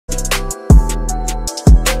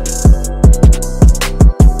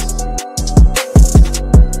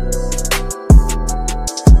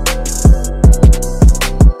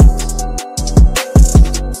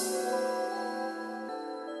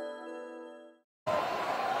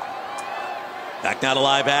Back now to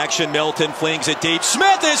live action. Milton flings it deep.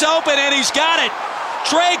 Smith is open, and he's got it.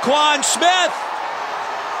 Traquan Smith.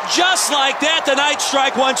 Just like that, the night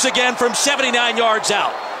strike once again from 79 yards out.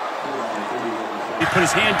 He put his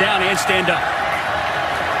hand down and stand up.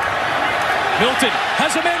 Milton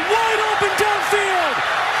has a man wide open downfield.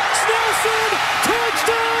 Snelson,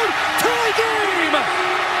 touchdown, tie game.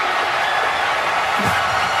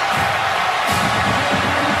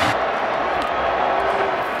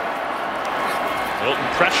 Milton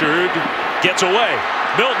pressured, gets away.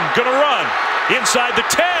 Milton gonna run inside the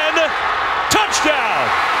 10. Touchdown.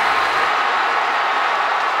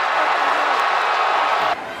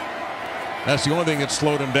 That's the only thing that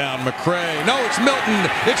slowed him down. McCray. No, it's Milton.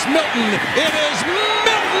 It's Milton. It is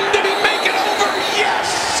Milton. Did he make it over?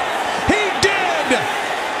 Yes, he did.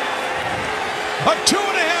 A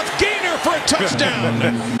 2.5 gainer for a touchdown.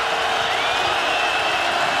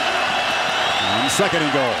 Second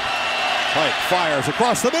and goal. Pike fires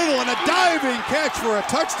across the middle and a diving catch for a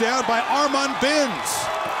touchdown by Armand Binns.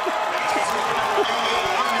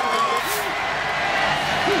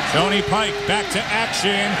 Tony Pike back to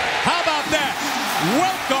action. How about that?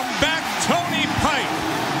 Welcome back, Tony Pike.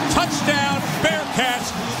 Touchdown,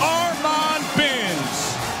 Bearcats, Armand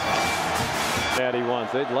Binns. That he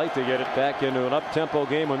wants. They'd like to get it back into an up-tempo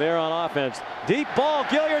game when they're on offense. Deep ball,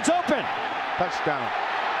 Gilliard's open. Touchdown.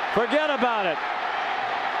 Forget about it.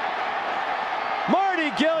 Marty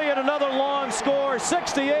Gilliard, another long score,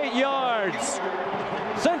 68 yards.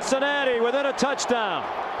 Cincinnati within a touchdown.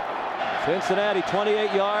 Cincinnati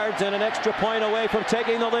 28 yards and an extra point away from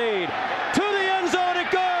taking the lead. To the end zone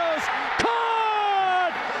it goes.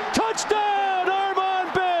 Caught! Touchdown,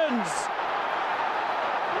 Armand Binns.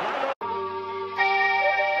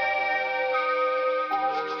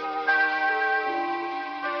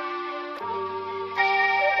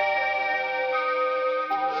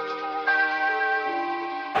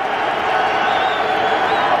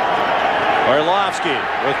 Orlovsky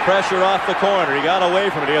with pressure off the corner. He got away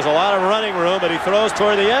from it. He has a lot of running room, but he throws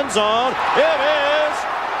toward the end zone. It is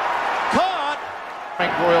caught.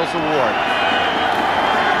 Frank Royals Award.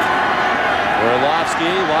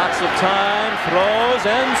 Orlovsky, lots of time, throws,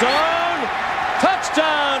 end zone.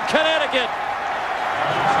 Touchdown, Connecticut.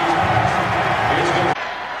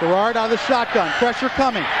 Gerard out of the shotgun. Pressure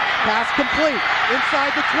coming. Pass complete.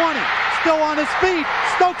 Inside the 20. Still on his feet.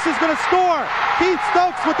 Stokes is going to score. Keith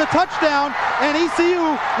Stokes with the touchdown, and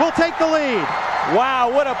ECU will take the lead. Wow,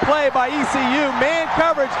 what a play by ECU. Man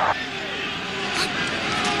coverage.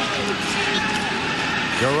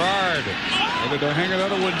 Gerard able to hang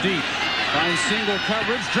another one deep. Finds single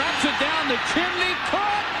coverage, drops it down the chimney,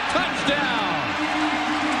 caught, touchdown.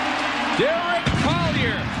 Derek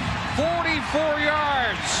Collier, 44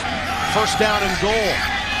 yards. First down and goal.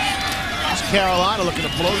 It's Carolina looking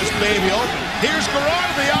to blow this baby open. Here's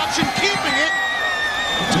Gerard, the option, keeping it.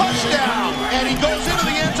 Touchdown, and he goes into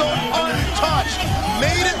the end zone untouched.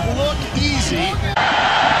 Made it look easy.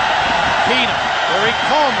 Keenum, very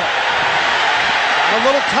calmly. Got a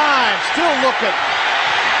little time, still looking.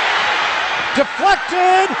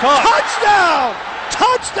 Deflected, touchdown!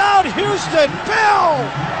 Touchdown, Houston, Bill!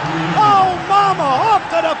 Oh, mama, off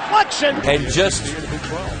the deflection. And just,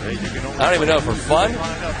 I don't even know, for fun?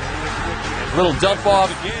 Little dump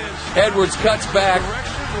off. Edwards cuts back.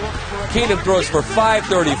 Keenum throws for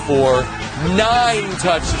 534, 9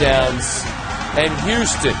 touchdowns, and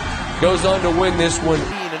Houston goes on to win this one.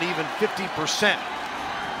 And even 50%.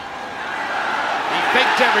 He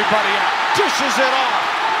faked everybody out, dishes it off,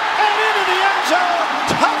 and into the end zone.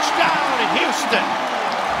 Touchdown, Houston.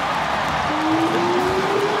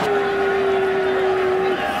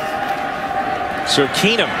 So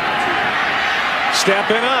Keenum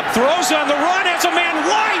stepping up, throws on the run, has a man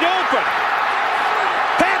wide open.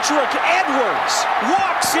 Patrick Edwards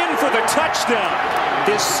walks in for the touchdown.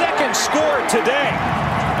 His second score today.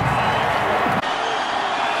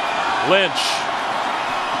 Lynch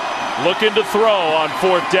looking to throw on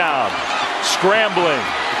 4th down. Scrambling,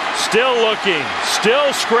 still looking,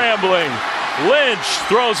 still scrambling. Lynch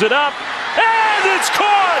throws it up, and it's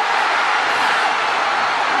caught!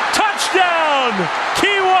 Touchdown,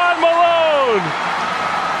 Kewan Malone!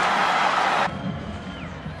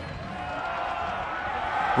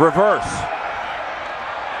 Reverse.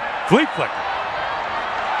 Fleet flicker.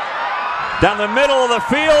 Down the middle of the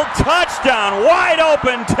field. Touchdown. Wide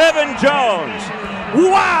open. Tevin Jones.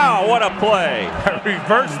 Wow, what a play.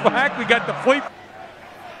 Reverse back. We got the fleet.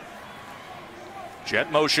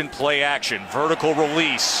 Jet motion play action. Vertical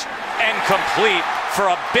release. And complete for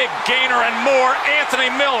a big gainer and more. Anthony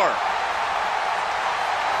Miller.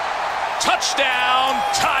 Touchdown,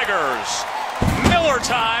 Tigers. Miller Fuller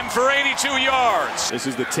time for 82 yards. This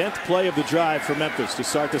is the 10th play of the drive for Memphis to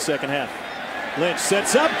start the second half. Lynch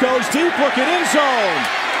sets up, goes deep, looking end zone.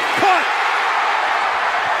 Caught!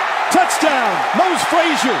 Touchdown, Mose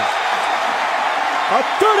Frazier. A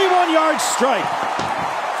 31-yard strike.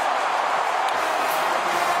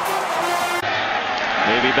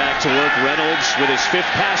 Maybe back to work. Reynolds with his 5th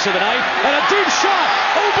pass of the night. And a deep shot.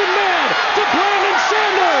 Open man to Brandon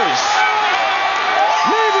Sanders.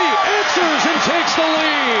 Navy answers and takes the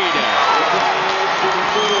lead.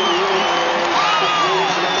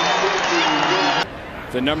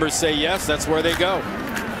 The numbers say yes, that's where they go.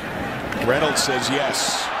 Reynolds says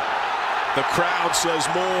yes. The crowd says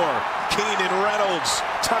more. Keenan Reynolds,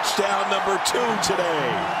 touchdown number 2 today.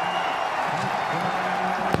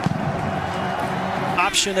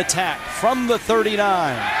 Option attack from the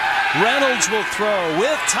 39. Reynolds will throw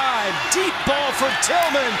with time. Deep ball for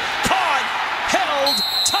Tillman. Caught, held,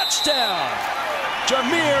 touchdown.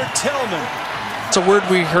 Jameer Tillman. It's a word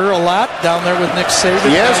we hear a lot down there with Nick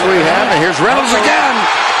Saban. Yes, we have. And here's Reynolds again.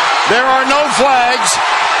 There are no flags.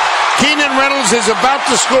 Keenan Reynolds is about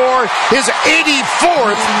to score his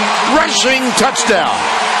 84th rushing touchdown.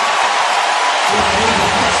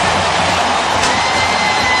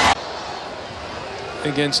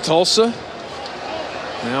 Against Tulsa.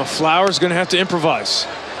 Now Flowers going to have to improvise.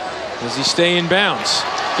 Does he stay in bounds?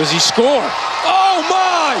 Does he score? Oh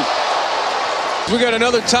my! We got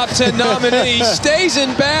another top 10 nominee. He stays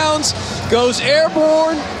in bounds, goes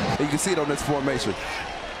airborne. You can see it on this formation.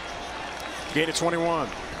 Gain of 21.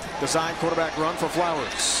 Design quarterback run for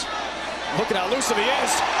Flowers. Look at how elusive he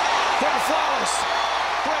is. Quentin Flowers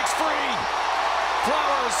breaks free.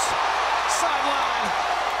 Flowers, sideline.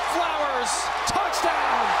 Flowers,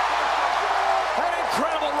 touchdown. An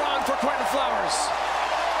incredible run for Quentin Flowers.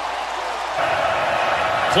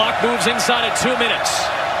 Clock moves inside at 2 minutes.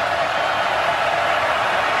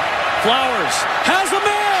 Flowers has a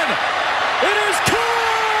man. It is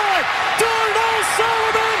caught. Darnell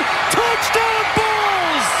Sullivan, touchdown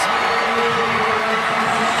Bulls.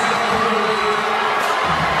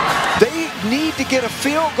 They need to get a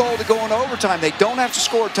field goal to go in overtime. They don't have to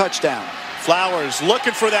score a touchdown. Flowers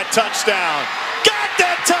looking for that touchdown. Got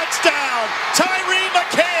that touchdown! Tyree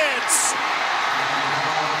McCants!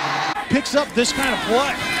 Picks up this kind of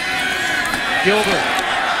play. Gilbert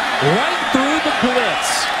right through the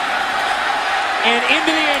blitz and into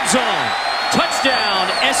the end zone. Touchdown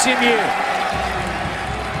SMU.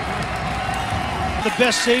 The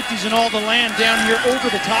best safeties in all the land down here over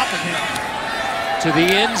the top of him. To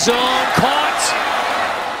the end zone, caught.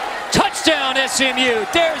 Touchdown SMU.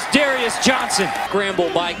 There's Darius Johnson. Scramble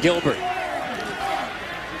by Gilbert.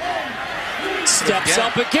 Steps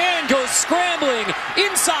up again, goes scrambling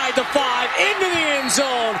inside the 5, into the end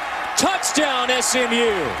zone. Touchdown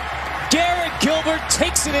SMU. Garrett Gilbert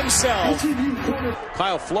takes it himself.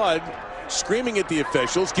 Kyle Flood screaming at the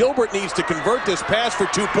officials. Gilbert needs to convert this pass for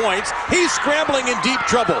 2 points. He's scrambling in deep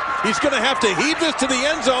trouble. He's going to have to heave this to the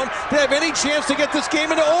end zone to have any chance to get this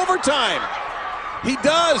game into overtime. He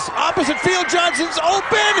does. Opposite field, Johnson's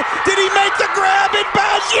open. Did he make the grab in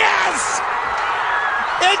bounds? Yes!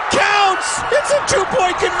 It counts! It's a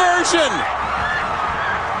 2-point conversion.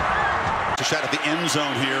 A shot at the end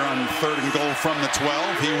zone here on 3rd and goal from the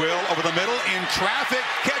 12. He will over the middle in traffic.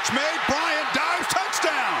 Catch made. Bryant dives.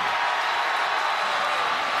 Touchdown.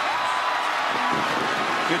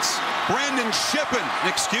 It's Brandon Shippen.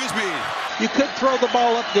 Excuse me. You could throw the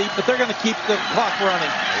ball up deep, but they're going to keep the clock running.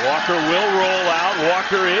 Walker will roll out.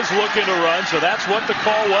 Walker is looking to run, so that's what the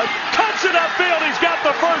call was. Cuts it upfield. He's got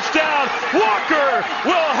the first down. Walker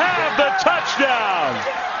will have the touchdown.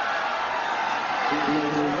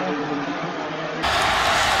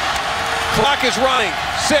 Clock is running.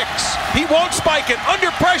 6. He won't spike it. Under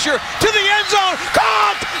pressure to the end zone.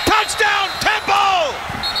 Caught! Touchdown, Temple!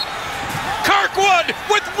 Kirkwood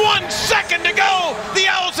with 1 second to go. The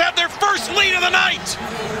Owls have their first lead of the night.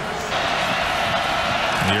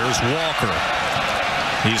 Here's Walker.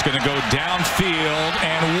 He's going to go downfield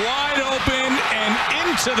and wide open and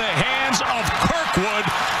into the hands of Kirkwood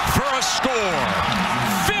for a score.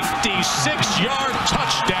 56-yard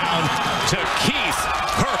touchdown to Keith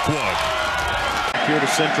Kirkwood. Here to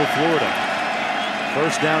Central Florida.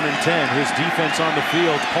 First down and 10. His defense on the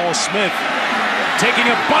field. Paul Smith taking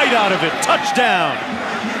a bite out of it. Touchdown.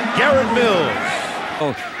 Garrett Mills.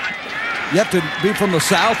 Oh, you have to be from the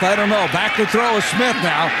south. I don't know. Back to throw is Smith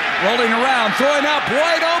now. Rolling around. Throwing up.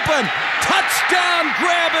 Wide open. Touchdown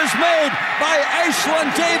grab is made by Ashlyn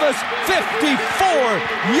Davis, 54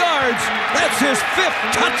 yards. That's his 5th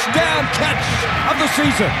touchdown catch of the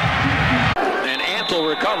season. And Antle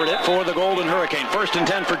recovered it for the Golden Hurricane. 1st and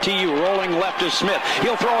 10 for TU. Rolling left is Smith.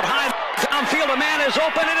 He'll throw it high downfield. A man is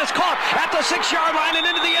open and is caught at the 6-yard line and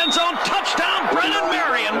into the end zone. Touchdown, Brennan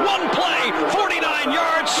Marion. One play, 49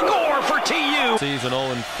 yards, score for TU. Season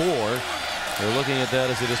 0-4. They're looking at that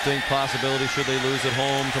as a distinct possibility should they lose at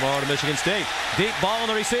home tomorrow to Michigan State. Deep ball and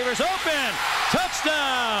the receiver's open.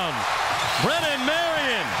 Touchdown, Brennan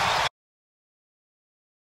Marion.